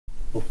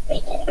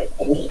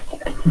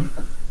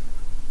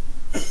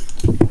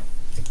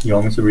You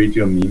want me to read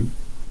you a meme?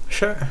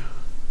 Sure.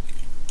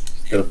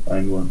 Just gotta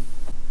find one.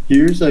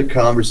 Here's a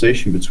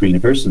conversation between a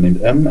person named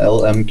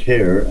MLM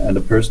Care and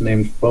a person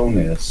named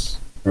Phonis,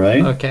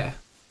 right? Okay.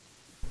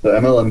 So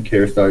MLM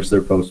Care starts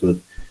their post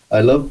with,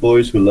 I love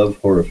boys who love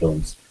horror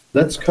films.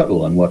 Let's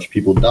cuddle and watch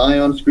people die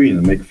on screen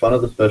and make fun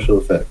of the special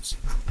effects.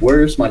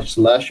 Where's my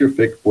slasher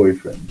fic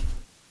boyfriend?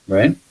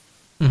 Right?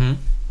 Mm-hmm.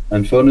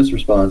 And Phonis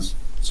responds,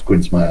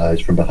 squints my eyes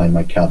from behind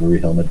my cavalry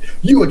helmet.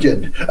 You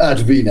again,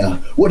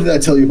 Advina. What did I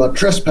tell you about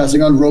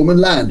trespassing on Roman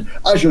land?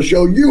 I shall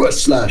show you a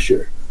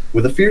slasher.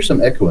 With a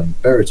fearsome echoing,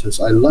 Veritas,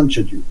 I lunge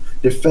at you,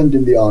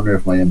 defending the honor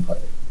of my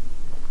empire.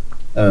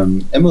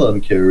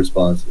 MLM Care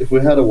responds, if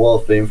we had a wall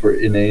of fame for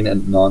inane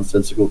and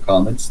nonsensical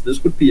comments,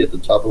 this would be at the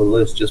top of the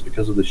list just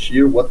because of the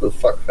sheer what the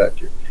fuck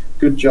factor.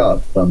 Good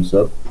job, thumbs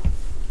up.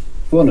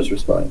 Bonus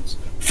responds,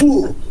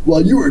 fool!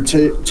 While you were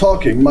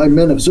talking, my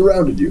men have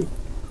surrounded you.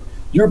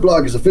 Your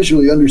blog is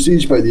officially under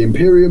siege by the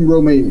Imperium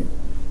Romanian.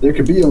 There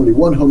could be only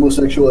one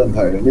homosexual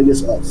empire, and it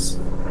is us.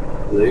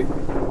 Really?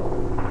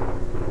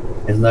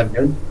 Isn't that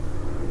good?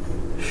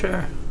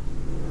 Sure.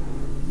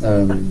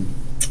 The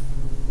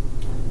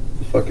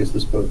fuck is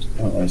this post?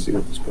 Oh, I see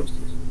what this post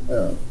is.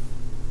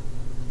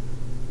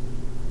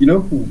 You know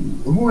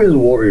who is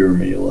Warrior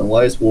Mail, and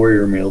why is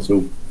Warrior Mail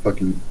so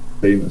fucking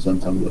famous on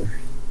Tumblr?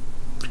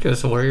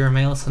 Because Warrior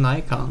Mail's an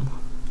icon.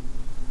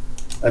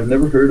 I've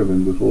never heard of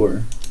him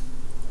before.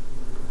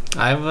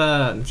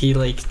 He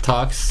like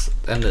talks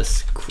in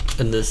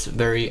this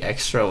very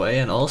extra way,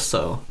 and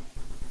also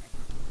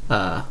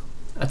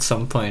at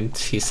some point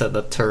he said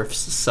that turfs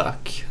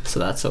suck, so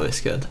that's always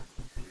good.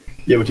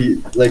 Yeah, but he,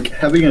 like,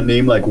 having a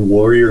name like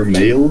Warrior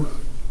Mail,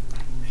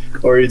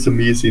 or to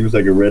me seems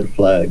like a red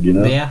flag, you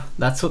know? Yeah,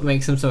 that's what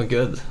makes him so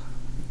good.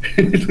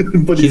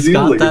 But He's he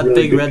got like that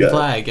really big red guy.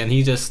 flag, and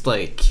he just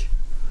like,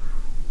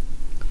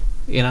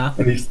 you know.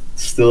 And he's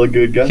still a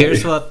good guy.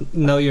 Here's what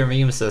Know Your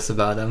Meme says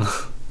about him.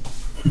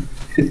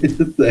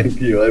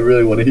 Thank you, I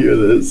really want to hear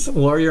this.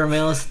 Warrior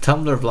Mail is a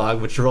Tumblr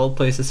blog which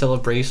roleplays a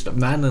celebration of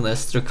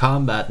manliness through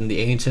combat in the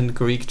ancient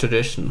Greek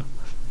tradition.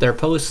 Their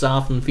posts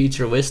often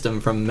feature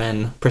wisdom from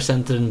men,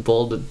 presented in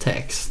bolded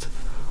text.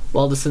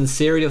 While the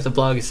sincerity of the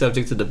blog is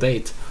subject to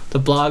debate, the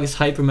blog's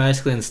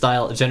hypermasculine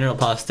style, general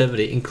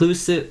positivity,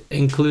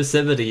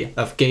 inclusivity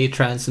of gay,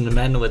 trans, and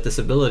men with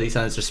disabilities,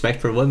 and its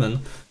respect for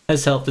women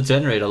has helped to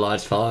generate a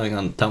large following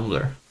on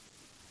Tumblr.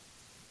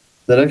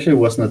 That actually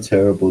wasn't a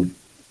terrible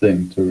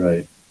thing to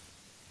write.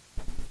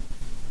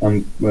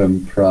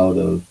 I'm proud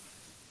of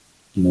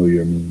Know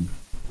Your Meme.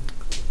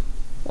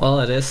 Well,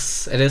 it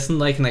isn't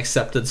like an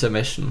accepted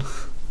submission.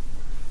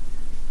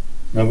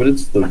 No, but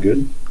it's still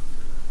good.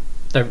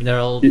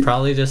 They'll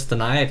probably just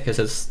deny it because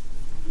it's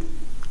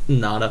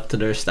not up to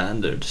their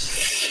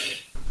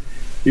standards.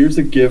 Here's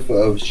a gif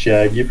of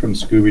Shaggy from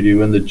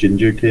Scooby-Doo and the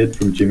Ginger Kid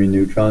from Jimmy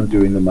Neutron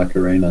doing the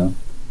Macarena.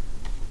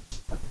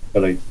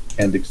 But I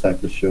can't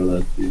exactly show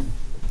that to you.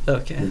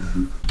 Okay.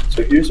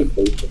 So here's a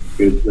post that's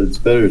good, but it's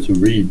better to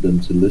read than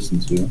to listen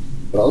to.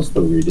 But I'll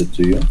still read it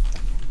to you.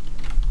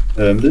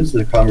 This is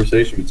a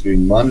conversation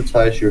between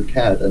Monetize Your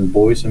Cat and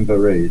Boys in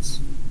Berets,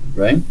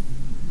 right?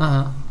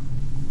 Uh-huh.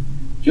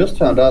 Just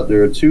found out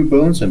there are 2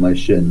 bones in my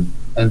shin,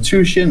 and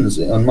 2 shins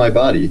on my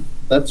body.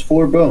 That's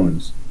 4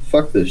 bones.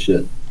 Fuck this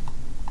shit.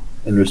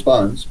 In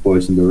response,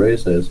 Boys in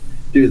Berets says,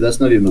 dude, that's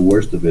not even the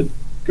worst of it.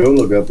 Go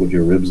look up what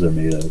your ribs are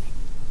made of.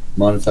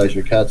 Monetize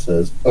Your Cat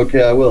says,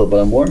 okay, I will, but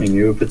I'm warning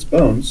you, if it's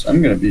bones,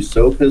 I'm gonna be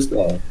so pissed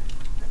off.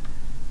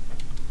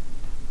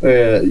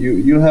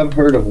 You have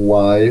heard of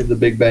why the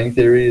Big Bang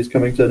Theory is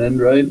coming to an end,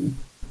 right?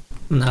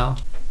 No.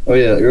 Oh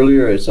yeah,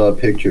 earlier I saw a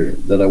picture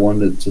that I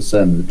wanted to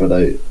send, but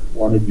I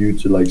wanted you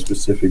to like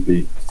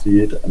specifically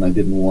see it, and I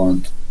didn't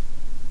want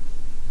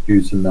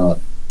you to not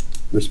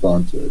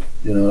respond to it.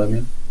 You know what I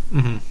mean?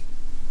 Mm-hmm.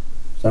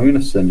 So I'm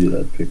gonna send you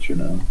that picture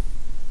now.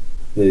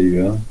 There you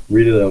go.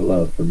 Read it out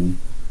loud for me.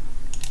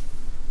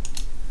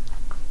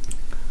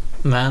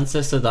 Man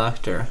says to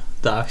doctor,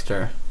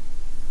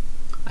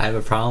 I have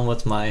a problem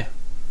with my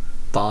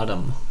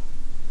bottom,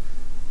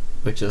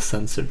 which is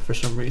censored for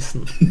some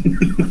reason.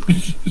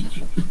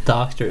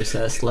 Doctor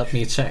says, let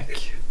me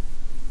check.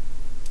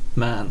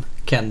 Man,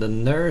 can the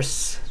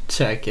nurse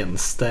check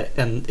instead?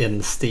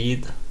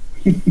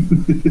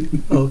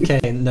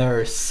 Okay,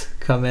 nurse,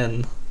 come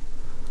in.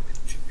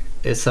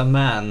 It's a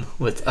man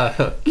with a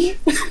hook.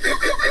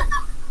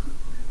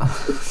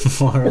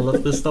 Moral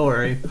of the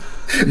story: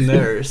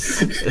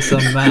 nurse is a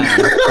man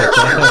with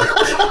a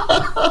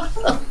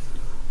hook.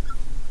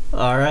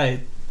 All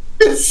right.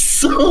 It's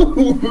so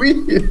weird. I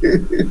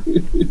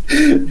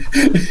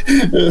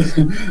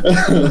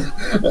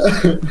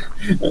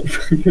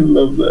freaking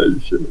love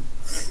that shit.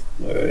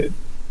 Alright.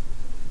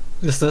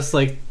 Is this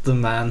like the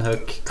man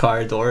hook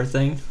car door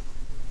thing?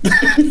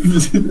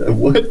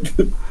 What?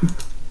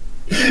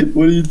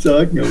 What are you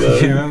talking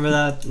about? You remember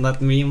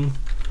that meme?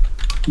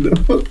 No.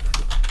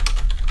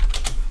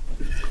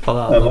 Hold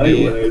on, I let might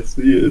me... when I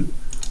see it.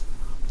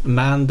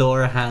 Man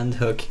door, hand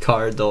hook,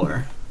 car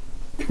door.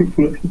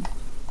 What?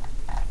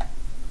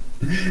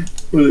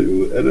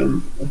 I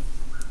don't.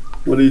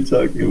 What are you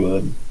talking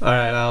about? All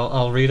right,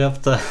 I'll read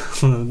up the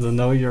the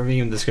Know Your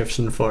Meme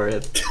description for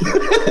it,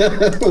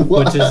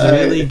 which is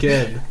really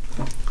good.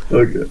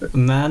 Okay.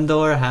 Man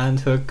door, hand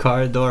hook,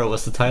 car door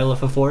was the title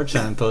of a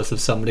 4chan post of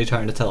somebody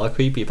trying to tell a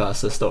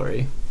creepypasta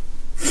story.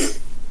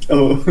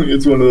 Oh,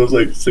 it's one of those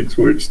like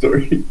 6-word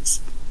stories.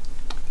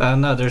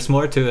 No, there's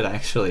more to it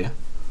actually.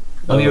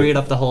 Let me read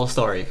up the whole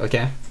story,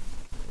 okay?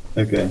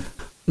 Okay.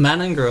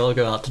 Man and girl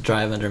go out to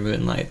drive under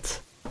moonlight.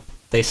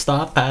 They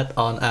stop at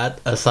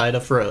a side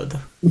of road.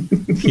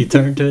 He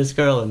turned to his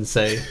girl and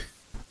say,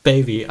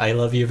 "Baby, I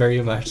love you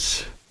very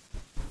much."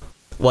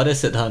 "What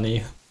is it,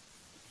 honey?"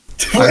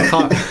 Our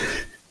car.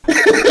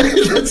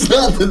 That's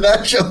not the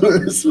natural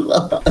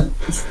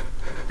response.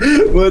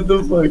 What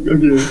the fuck?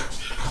 Okay.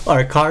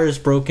 Our car is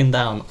broken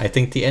down. I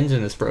think the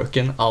engine is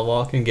broken. I'll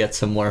walk and get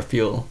some more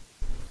fuel.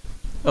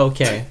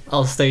 Okay,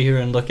 I'll stay here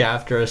and look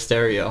after a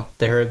stereo.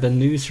 There have been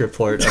news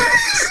report of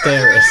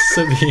stereos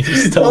being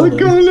stolen. I'll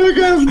go look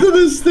after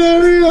the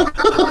stereo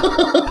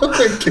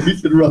in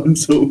case it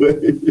runs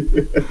away.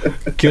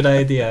 Good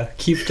idea.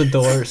 Keep the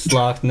doors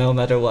locked no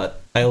matter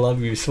what. I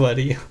love you,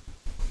 sweaty.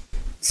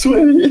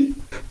 Sweaty.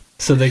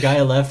 So the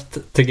guy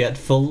left to get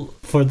full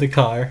for the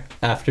car.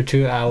 After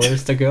 2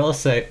 hours, the girl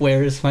said,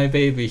 "Where is my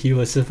baby? He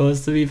was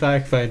supposed to be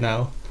back by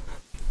now."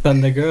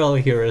 Then the girl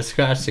hear a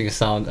scratching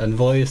sound and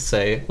voice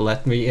say,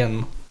 "Let me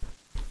in."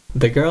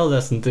 The girl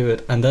doesn't do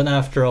it, and then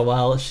after a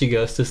while she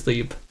goes to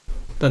sleep.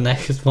 The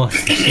next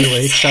morning she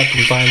wakes up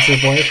and finds her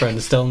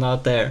boyfriend still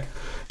not there.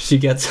 She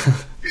gets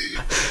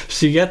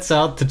she gets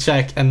out to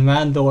check, and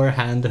man door,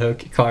 hand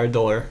hook, car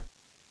door.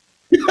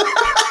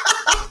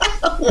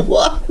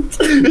 What?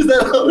 Is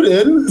that how it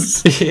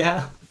ends?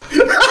 Yeah.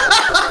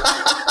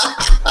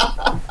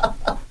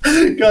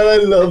 God, I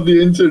love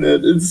the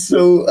internet. It's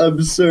so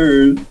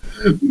absurd.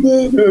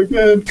 Man, I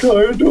can't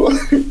car door.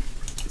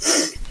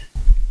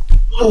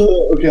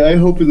 Okay, I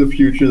hope in the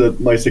future that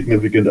my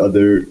significant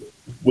other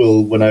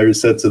will, when I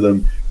said to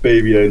them,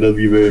 "Baby, I love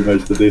you very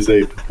much," that they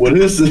say, "What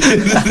is it?"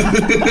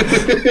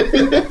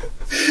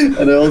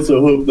 And I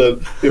also hope that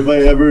if I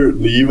ever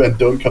leave and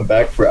don't come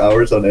back for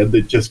hours on end,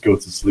 they just go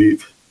to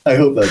sleep. I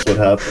hope that's what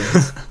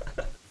happens.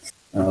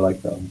 I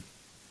like that one.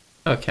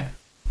 Okay.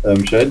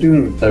 Should I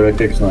do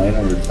DirectX 9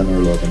 or 10 or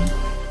 11?